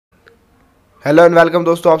Hello and welcome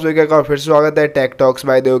दोस्तों, आप सभी का एक और फिर से स्वागत है टेक टॉक्स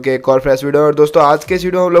बाय देव के एक और फ्रेश वीडियो। और दोस्तों आज के इस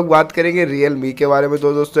वीडियो में हम लोग बात करेंगे RealMe के बारे में।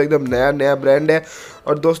 तो दोस्तों एकदम नया ब्रांड है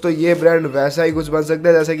और दोस्तों ये ब्रांड वैसा ही कुछ बन सकता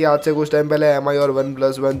है जैसे कि आज से कुछ टाइम पहले MI और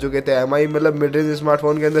OnePlus बन चुके थे। MI मतलब मिड रेंज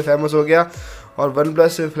स्मार्टफोन के अंदर फेमस हो गया और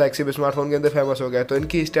OnePlus फ्लैगशिप स्मार्टफोन के अंदर फेमस हो गया। तो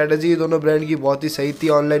इनकी स्ट्रैटेजी दोनों ब्रांड की बहुत ही सही थी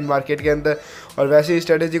ऑनलाइन मार्केट के अंदर, और वैसे ही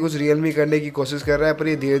स्ट्रैटेजी कुछ RealMe करने की कोशिश कर रहा है, पर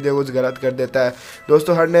ये धीरे धीरे कुछ गलत कर देता है।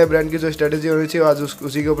 दोस्तों हर नए ब्रांड की जो स्ट्रैटेजी होनी चाहिए आज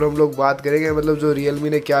उसी के ऊपर हम लोग बात करेंगे, मतलब जो RealMe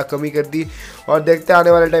ने क्या कमी कर दी और देखते हैं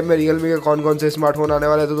आने वाले टाइम में RealMe के कौन कौन से स्मार्टफोन आने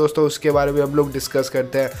वाले हैं। तो दोस्तों उसके बारे में हम लोग डिस्कस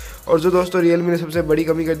करते हैं। और जो दोस्तों RealMe ने सबसे बड़ी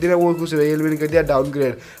कमी कर दी ना, वो कुछ RealMe ने कर दिया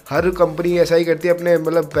डाउनग्रेड। हर कंपनी ऐसा ही करती है अपने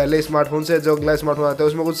मतलब पहले स्मार्टफोन से जो अगला स्मार्टफोन आता है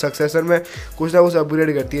उसमें कुछ सक्सेसर में कुछ ना कुछ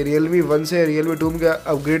अपग्रेड करती है। RealMe 1 से RealMe 2 का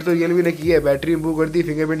अपग्रेड तो RealMe ने किया है, बैटरी इंप्रूव कर दी,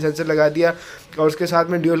 फिंगरप्रिंट सेंसर लगा दिया और उसके साथ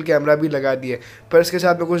में ड्यूल कैमरा भी लगा दिए, पर इसके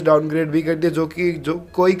साथ में कुछ डाउनग्रेड भी कर दिया जो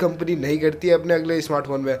कोई कंपनी नहीं करती है अपने अगले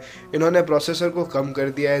स्मार्टफोन में। इन्होंने प्रोसेसर को कम कर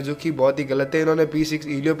दिया है जो कि बहुत ही गलत है। इन्होंने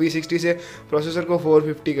Helio P60 से प्रोसेसर को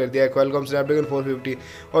 450 कर दिया है, Qualcomm Snapdragon 450,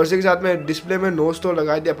 और इसी के साथ में डिस्प्ले में नोच तो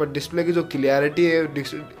लगा दिया, पर डिस्प्ले की जो क्लियरिटी है,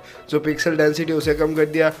 जो पिक्सल डेंसिटी उसे कम कर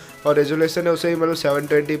दिया और रेजोल्यूशन है उसे ही मतलब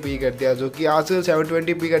 720p कर दिया, जो कि आजकल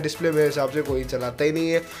 720p का डिस्प्ले मेरे हिसाब से कोई चलाता ही नहीं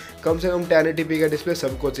है। कम से कम 1080p का डिस्प्ले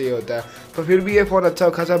सबको चाहिए होता है। तो फिर भी ये फ़ोन अच्छा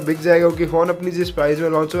खासा बिक जाएगा क्योंकि फ़ोन अपनी जिस प्राइस में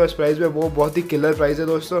लॉन्च हुआ इस प्राइस में वो बहुत ही किलर प्राइस है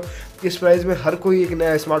दोस्तों। इस प्राइस में हर कोई एक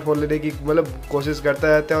नया स्मार्टफोन लेने की मतलब कोशिश करता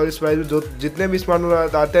रहता है, और इस प्राइस में जो जितने भी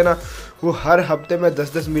स्मार्टफोन आते हैं ना वो हर हफ्ते में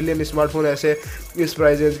 10-10 मिलियन स्मार्टफोन ऐसे इस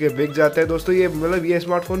प्राइस रेंज के बिक जाते हैं। दोस्तों ये मतलब ये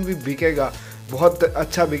स्मार्टफोन भी बिकेगा, बहुत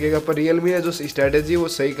अच्छा बिकेगा, पर RealMe ने जो स्ट्रैटेजी वो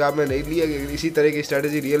सही काम में नहीं ली है। इसी तरह की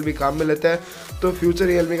स्ट्रैटेजी RealMe काम में लेता है तो फ्यूचर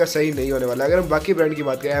RealMe का सही नहीं होने वाला है। अगर हम बाकी ब्रांड की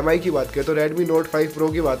बात करें, MI की बात करें, तो Redmi Note 5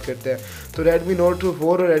 Pro की बात करते हैं। तो Redmi Note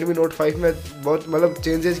 4 और Redmi Note 5 में बहुत मतलब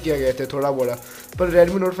चेंजेस किए गए थे थोड़ा बोला, पर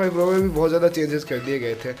Redmi Note 5 Pro में भी बहुत ज़्यादा चेंजेस कर दिए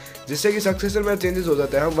गए थे जिससे कि सक्सेसर में चेंजेस हो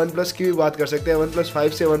जाते हैं। हम OnePlus की भी बात कर सकते हैं। OnePlus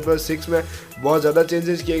 5 से OnePlus 6 में बहुत ज़्यादा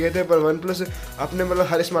चेंजेस किए गए थे, पर OnePlus अपने मतलब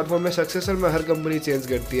हर स्मार्टफोन में सक्सेसर में हर कंपनी चेंज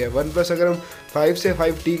करती है। OnePlus अगर हम 5 से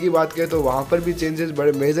 5T की बात करें तो वहाँ पर भी चेंजेस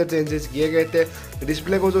बड़े मेजर चेंजेस किए गए थे।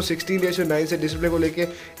 डिस्प्ले को जो 16:9 से डिस्प्ले को लेके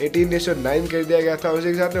 18:9 कर दिया गया था।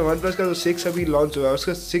 उसी के साथ में OnePlus का जो 6 अभी लॉन्च हुआ है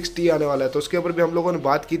उसका 6T आने वाला है, तो उसके ऊपर भी हम लोगों ने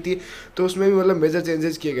बात की थी, तो उसमें भी मतलब मेजर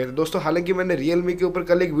चेंजेस किए गए थे दोस्तों। हालांकि मैंने RealMe के ऊपर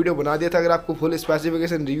कल एक वीडियो बना दिया था, अगर आपको फुल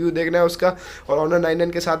स्पेसिफिकेशन रिव्यू देखना है उसका और Honor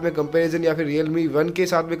 9N के साथ में कंपेरिजन या फिर RealMe 1 के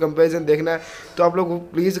साथ में कंपेरिजन देखना है तो आप लोग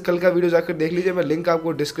प्लीज़ कल का वीडियो जाकर देख लीजिए। मैं लिंक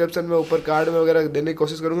आपको डिस्क्रिप्शन में ऊपर कार्ड में वगैरह देने की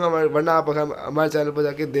कोशिश करूँगा, वरना आप हमारे चैनल पर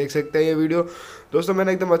जाके देख सकते हैं ये वीडियो। दोस्तों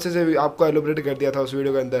मैंने एकदम अच्छे से आपको एलोबरेट कर दिया था उस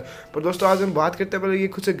वीडियो के अंदर। पर दोस्तों आज हम बात करते हैं पहले ये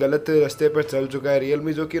कुछ गलत रास्ते पर चल चुका है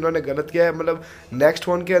RealMe, जो कि इन्होंने गलत किया है। मतलब नेक्स्ट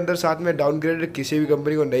फ़ोन के अंदर साथ में डाउनग्रेड किसी भी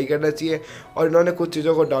कंपनी को नहीं करना चाहिए और इन्होंने कुछ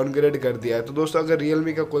चीज़ों को डाउनग्रेड कर दिया है। तो दोस्तों अगर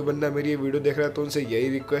RealMe का कोई बंदा मेरी ये वीडियो देख रहा है तो उनसे यही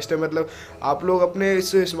रिक्वेस्ट है, मतलब आप लोग अपने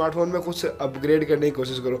इस स्मार्टफोन में कुछ अपग्रेड करने की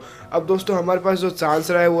कोशिश करो। अब दोस्तों हमारे पास जो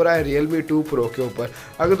चांस रहा है वो रहा है RealMe 2 Pro के ऊपर।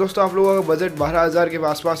 अगर दोस्तों आप लोगों का बजट 12,000 के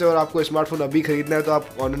आसपास है और आपको स्मार्टफोन अभी खरीदना है तो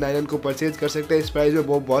आप Honor 9N को परचेज कर सकते हैं। इस प्राइस में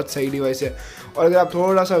वो बहुत सही डिवाइस है। और अगर आप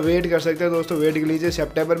थोड़ा सा वेट कर सकते हैं दोस्तों, वेट कर लीजिए।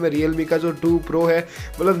 सितंबर में RealMe का जो 2 Pro है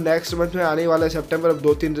मतलब नेक्स्ट मंथ में आने वाला है सितंबर, अब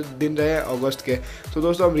 2-3 दिन रहे हैं अगस्त के, तो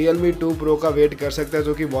दोस्तों हम RealMe 2 Pro का वेट कर सकते हैं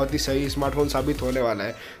जो कि बहुत ही सही स्मार्टफोन साबित होने वाला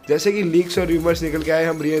है। जैसे कि लीक्स और रूमर्स निकल के आए,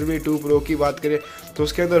 हम RealMe 2 Pro की बात करें तो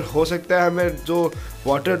उसके अंदर हो सकता है हमें जो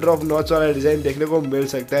वाटर ड्रॉप नॉच वाला डिज़ाइन देखने को मिल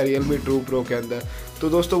सकता है RealMe 2 Pro के अंदर। तो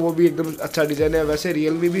दोस्तों वो भी एकदम अच्छा डिज़ाइन है। वैसे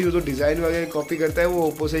RealMe भी जो डिज़ाइन वगैरह कॉपी करता है वो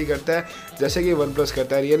ओप्पो से ही करता है जैसे कि OnePlus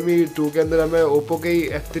करता है। RealMe 2 के अंदर हमें ओप्पो के ही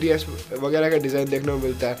F3s वगैरह का डिज़ाइन देखने को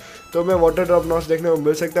मिलता है, तो हमें वाटर ड्रॉप नॉच देखने को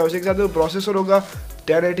मिल सकता है। उसी के साथ जो प्रोसेसर होगा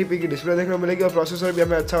 1080p की डिस्प्ले देखने को मिलेगी और प्रोसेसर भी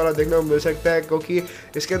हमें अच्छा वाला देखने को मिल सकता है, क्योंकि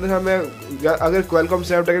इसके अंदर हमें अगर Qualcomm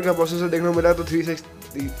Snapdragon का प्रोसेसर देखने को मिला तो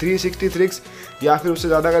 363 या फिर उससे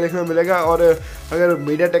ज़्यादा का देखने को मिलेगा, और अगर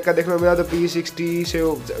MediaTek का देखने को मिला तो P60 से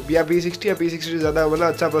या P60 से ज़्यादा मतलब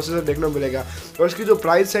अच्छा प्रोसेसर देखने को मिलेगा। और इसकी जो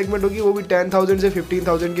प्राइस सेगमेंट होगी वो भी 10,000 से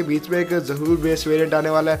 15,000 के बीच में एक ज़रूर बेस वेरिएंट आने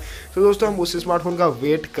वाला है। तो दोस्तों हम उस स्मार्टफोन का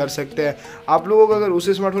वेट कर सकते हैं। आप लोगों को अगर उस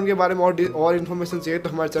स्मार्टफोन के बारे में और इन्फॉर्मेशन चाहिए तो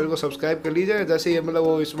हमारे चैनल को सब्सक्राइब कर लीजिए। जैसे ये मतलब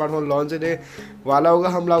वो स्मार्टफोन लॉन्च होने वाला होगा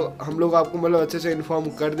हम लोग आपको मतलब अच्छे से इन्फॉर्म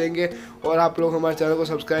कर देंगे, और आप लोग हमारे चैनल को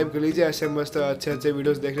सब्सक्राइब कर लीजिए। ऐसे मस्त अच्छे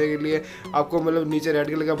वीडियोस देखने के लिए आपको मतलब नीचे रेड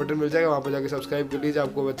कलर का बटन मिल जाएगा, वहाँ पर जाकर सब्सक्राइब कर लीजिए,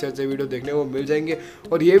 आपको अच्छे वीडियो देखने को मिल जाएंगे।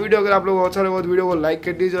 और ये वीडियो अगर आप लोग अच्छा लगा तो वीडियो को लाइक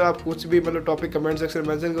कर दीजिए, और आप कुछ भी मतलब टॉपिक कमेंट सेक्शन में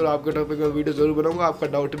मेंशन करो, आपके टॉपिक में वीडियो जरूर बनाऊंगा, आपका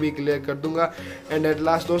डाउट भी क्लियर कर दूंगा। एंड एट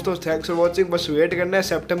लास्ट दोस्तों थैंक्स फॉर वॉचिंग। बस वेट करना है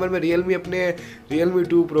सितंबर में RealMe अपने RealMe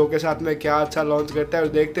 2 Pro के साथ में क्या अच्छा लॉन्च करता है, और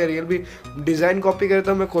देखते हैं। RealMe डिज़ाइन कॉपी करे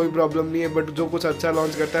तो हमें कोई प्रॉब्लम नहीं है, बट जो कुछ अच्छा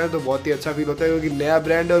लॉन्च करता है तो बहुत ही अच्छा फील होता है, क्योंकि नया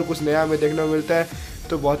ब्रांड है और कुछ नया हमें देखने को मिलता है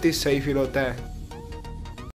तो बहुत ही सही फील होता है।